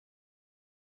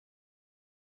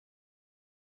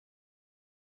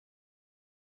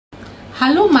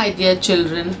Hello my dear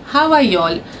children, how are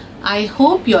y'all? I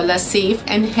hope y'all are safe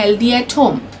and healthy at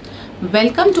home.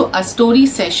 Welcome to a story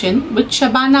session with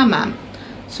Shabana ma'am.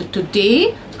 So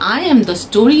today I am the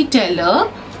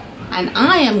storyteller and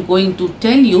I am going to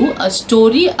tell you a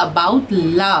story about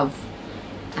love.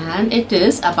 And it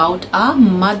is about our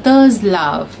mother's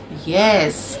love.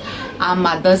 Yes, our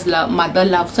mother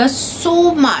loves us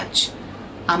so much.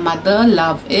 Our mother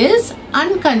love is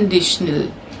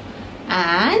unconditional.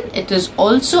 And it is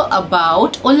also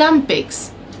about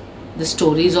Olympics. The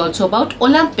story is also about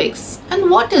Olympics. And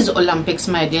what is Olympics,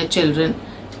 my dear children?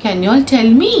 Can you all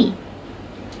tell me?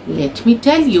 Let me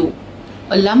tell you.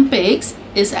 Olympics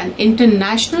is an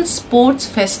international sports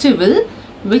festival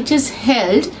which is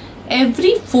held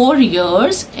every 4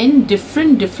 years in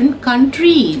different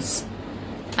countries.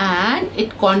 And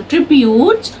it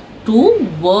contributes to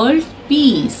world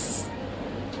peace.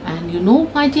 And you know,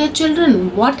 my dear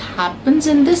children, what happens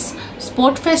in this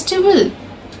sport festival?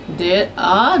 There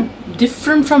are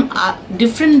different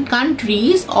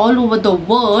countries all over the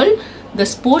world. The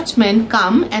sportsmen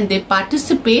come and they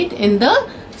participate in the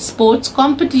sports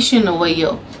competition over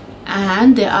here.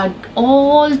 And there are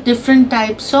all different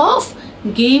types of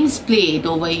games played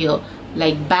over here,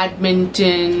 like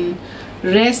badminton,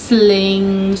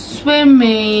 wrestling,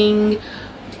 swimming,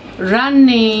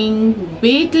 running,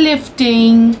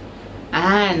 weightlifting.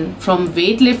 And from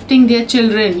weightlifting, dear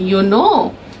children, you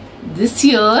know, this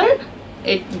year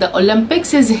the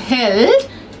Olympics is held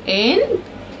in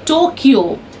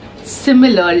Tokyo.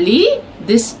 Similarly,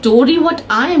 this story what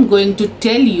I am going to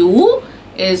tell you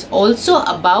is also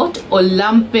about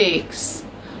Olympics,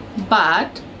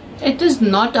 but it is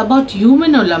not about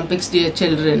human Olympics, dear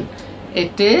children.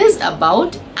 It is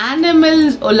about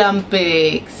animal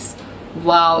Olympics.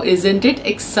 Wow, isn't it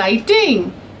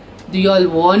exciting? Do you all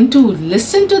want to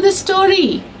listen to the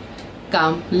story?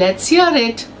 Come, let's hear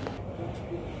it.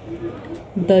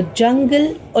 The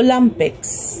Jungle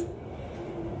Olympics.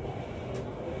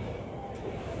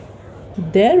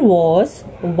 There was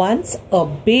once a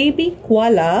baby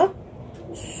koala,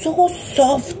 so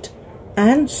soft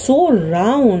and so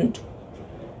round.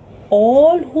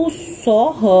 All who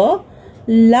saw her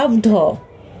loved her.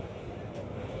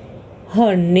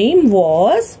 Her name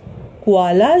was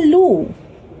Koala Lu,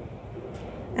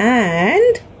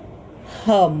 and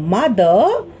her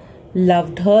mother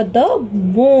loved her the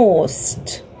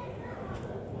most.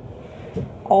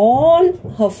 All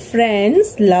her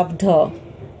friends loved her,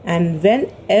 and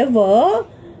whenever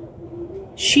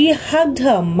she hugged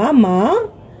her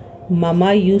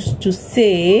mama used to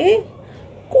say,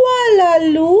 "Koala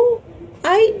Lu,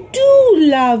 I do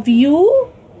love you."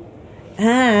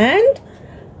 And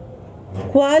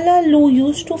Koala Lu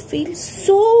used to feel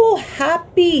so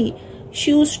happy.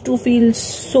 She used to feel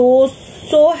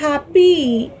so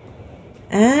happy.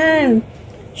 And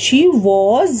she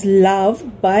was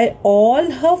loved by all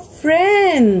her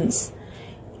friends.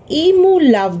 Emu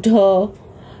loved her.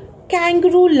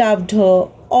 Kangaroo loved her.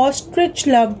 Ostrich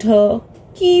loved her.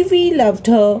 Kiwi loved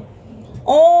her.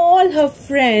 All her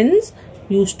friends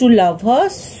used to love her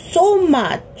so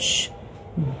much.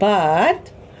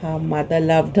 But her mother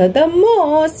loved her the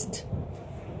most.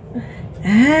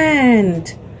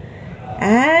 And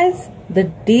as the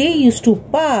day used to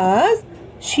pass,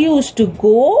 she used to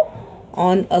go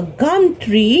on a gum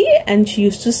tree and she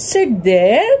used to sit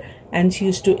there and she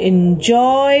used to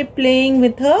enjoy playing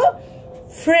with her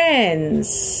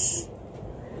friends.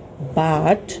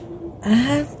 But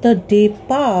as the day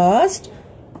passed,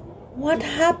 what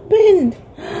happened?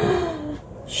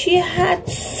 She had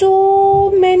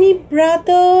so many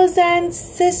brothers and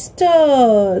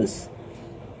sisters.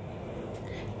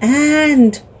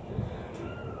 And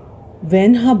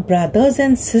when her brothers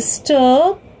and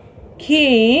sister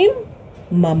came,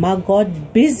 Mama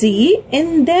got busy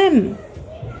in them.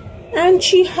 And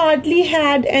she hardly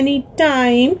had any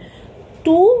time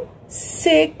to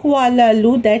say Koala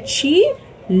Lu that she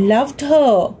loved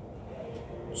her.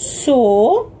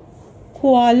 So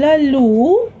Koala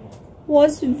Lu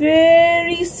was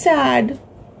very sad.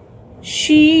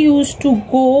 She used to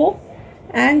go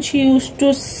and she used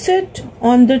to sit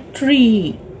on the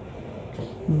tree.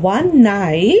 One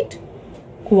night,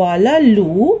 Koala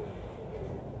Lu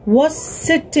was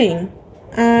sitting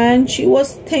and she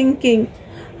was thinking,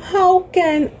 how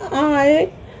can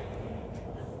I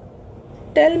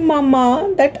tell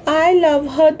Mama that I love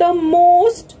her the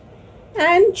most?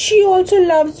 And she also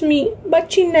loves me,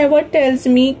 but she never tells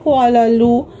me, Koala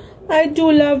Lu, I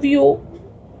do love you.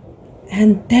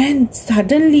 And then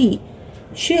suddenly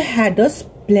she had a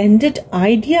splendid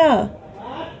idea.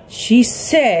 She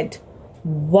said,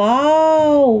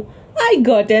 "Wow, I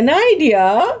got an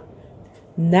idea.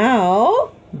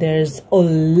 Now there's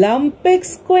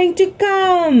Olympics going to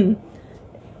come.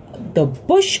 The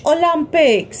Bush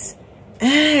Olympics.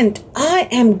 And I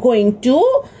am going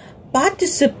to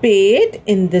participate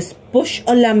in this Bush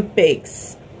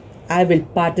Olympics. I will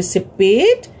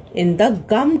participate in the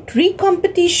gum tree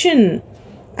competition.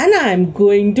 And I am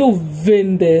going to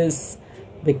win this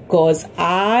because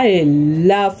I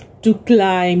love to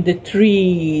climb the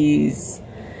trees.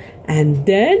 And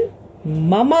then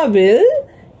Mama will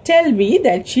tell me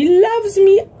that she loves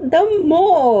me the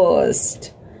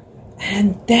most.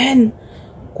 And then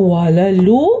Koala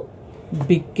Lu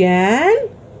began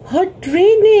her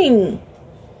training.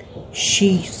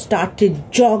 She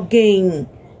started jogging.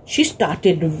 She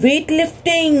started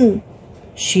weightlifting.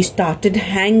 She started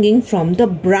hanging from the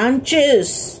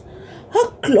branches.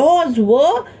 Her claws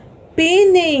were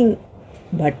paining,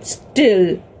 but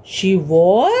still she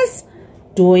was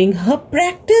doing her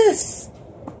practice.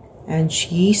 And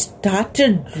she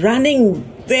started running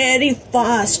very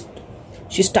fast.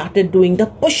 She started doing the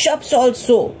push-ups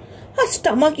also. Her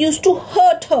stomach used to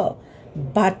hurt her,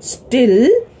 but still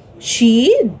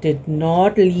she did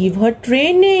not leave her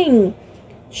training.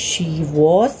 She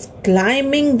was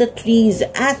climbing the trees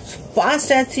as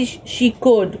fast as she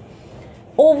could,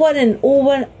 over and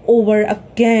over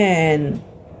again.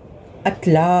 At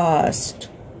last,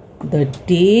 the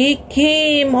day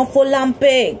came of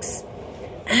Olympics,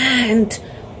 and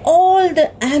all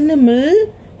the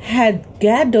animals had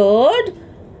gathered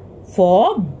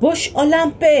for Bush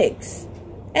Olympics,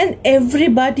 and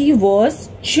everybody was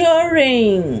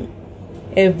cheering.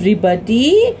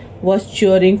 Everybody was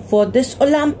cheering for this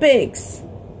Olympics.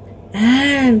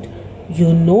 And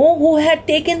you know who had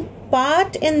taken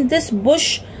part in this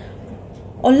Bush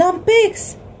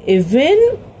Olympics?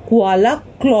 Even Koala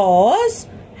Claus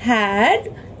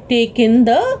had taken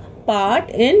the part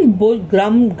in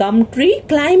gum tree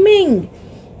climbing.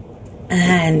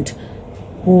 And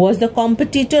who was the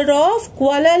competitor of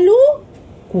Koala Lu?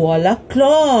 Koala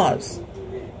Claus.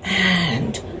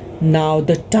 And now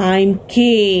the time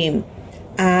came,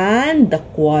 and the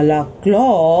Koala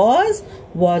Claus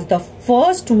was the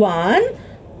first one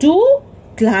to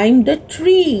climb the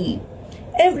tree.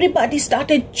 Everybody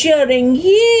started cheering,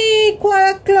 "Yay,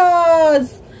 Koala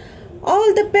Claus!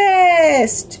 All the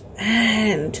best!"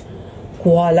 And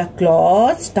Koala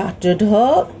Claus started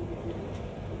her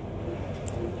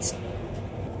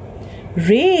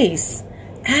race,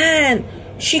 and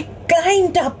she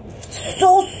climbed up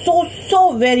so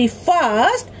very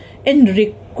fast in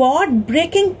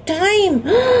record-breaking time.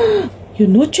 You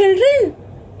know, children,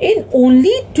 in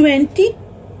only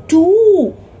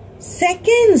 22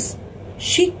 seconds,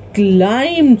 she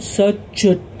climbed such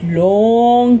a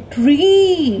long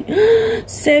tree.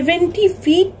 70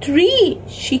 feet tree.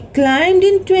 She climbed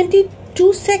in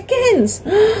 22 seconds.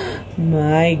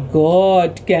 My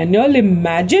God, can you all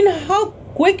imagine how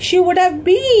quick she would have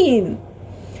been?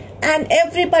 And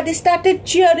everybody started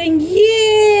cheering,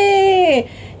 "Yay!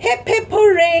 Hip hip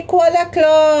hooray, Koala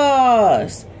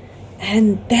Claus!"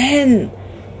 And then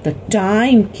the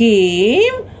time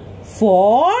came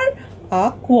for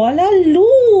our Koala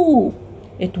Lu.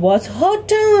 It was her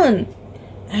turn,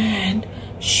 and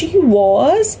she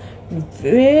was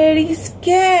very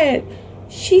scared.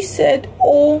 She said,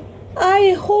 "Oh, I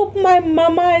hope my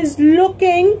mama is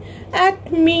looking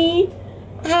at me."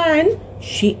 And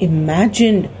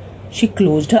she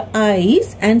closed her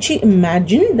eyes and she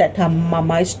imagined that her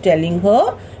mama is telling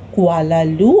her, "Koala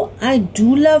Lu, I do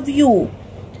love you."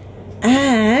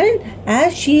 And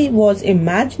as she was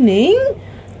imagining,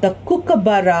 the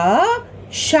kookaburra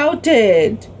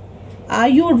shouted,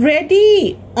 "Are you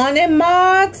ready? On a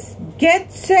marks,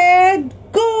 get set,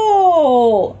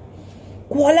 go!"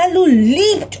 Koala Lu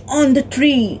leaped on the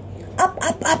tree. Up,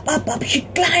 she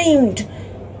climbed.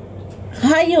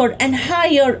 Higher and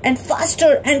higher and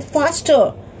faster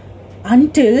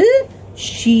until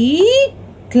she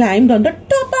climbed on the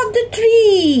top of the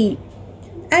tree.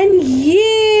 And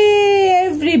yay!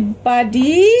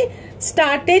 Everybody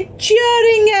started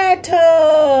cheering at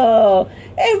her.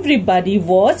 Everybody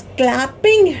was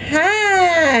clapping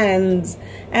hands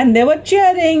and they were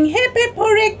cheering, "Hip hip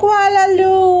hooray, Koala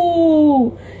Lu!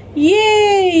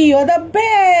 Yay! You're the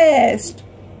best!"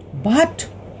 But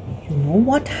you know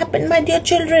what happened, my dear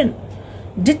children?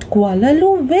 Did Koala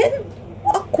Lu win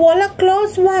or Koala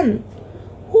Claus won?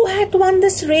 Who had won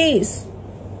this race?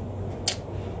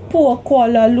 Poor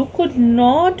Koala Lu could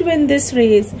not win this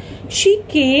race. She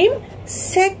came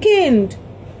second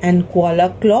and Koala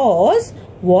Claus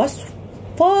was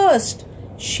first.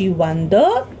 She won the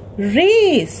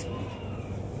race.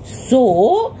 So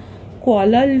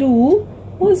Koala Lu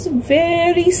was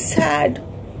very sad.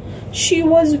 She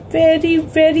was very,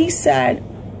 very sad.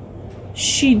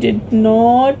 She did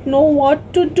not know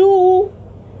what to do.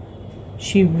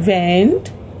 She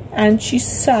went and she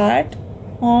sat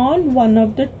on one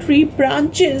of the tree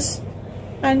branches,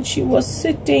 and she was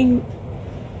sitting,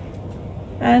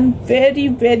 and very,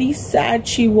 very sad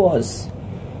she was.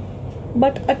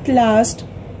 But at last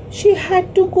she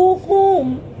had to go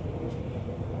home.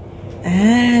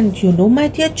 And you know, my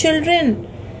dear children,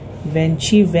 when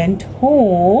she went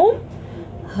home,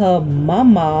 her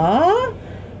mama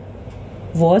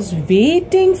was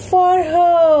waiting for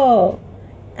her.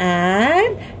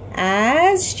 And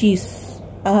as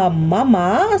her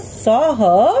mama saw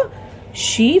her,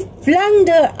 she flung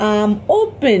her arm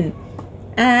open,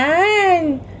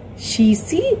 and she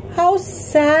see how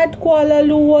sad Koala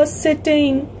Lu was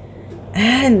sitting,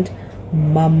 and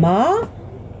mama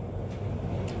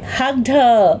hugged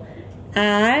her,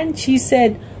 and she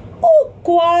said, "Oh,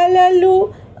 Koala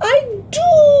Lu, I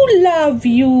do love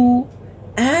you."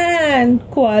 And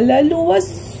Koala Lu was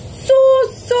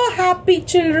so happy,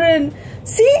 children.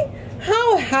 See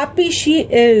how happy she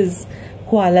is.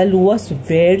 Koala Lu was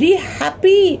very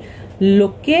happy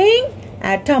looking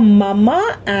at her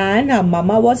mama, and her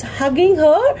mama was hugging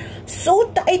her so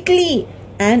tightly,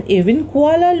 and even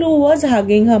Koala Lu was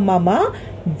hugging her mama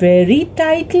very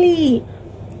tightly.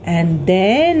 And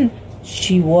then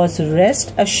she was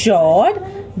rest assured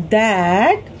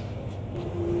that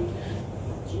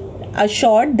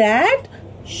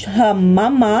her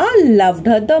mama loved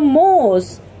her the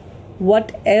most.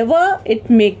 Whatever it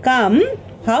may come,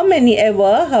 how many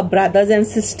ever her brothers and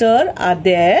sisters are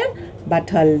there,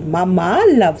 but her mama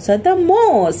loves her the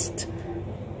most.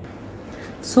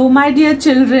 So my dear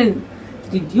children,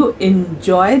 did you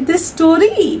enjoy this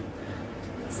story?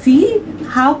 See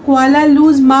how Koala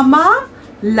Lu's mama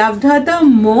loved her the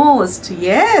most.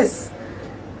 Yes.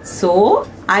 So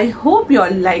I hope you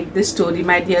all like this story,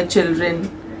 my dear children.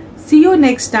 See you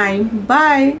next time.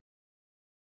 Bye.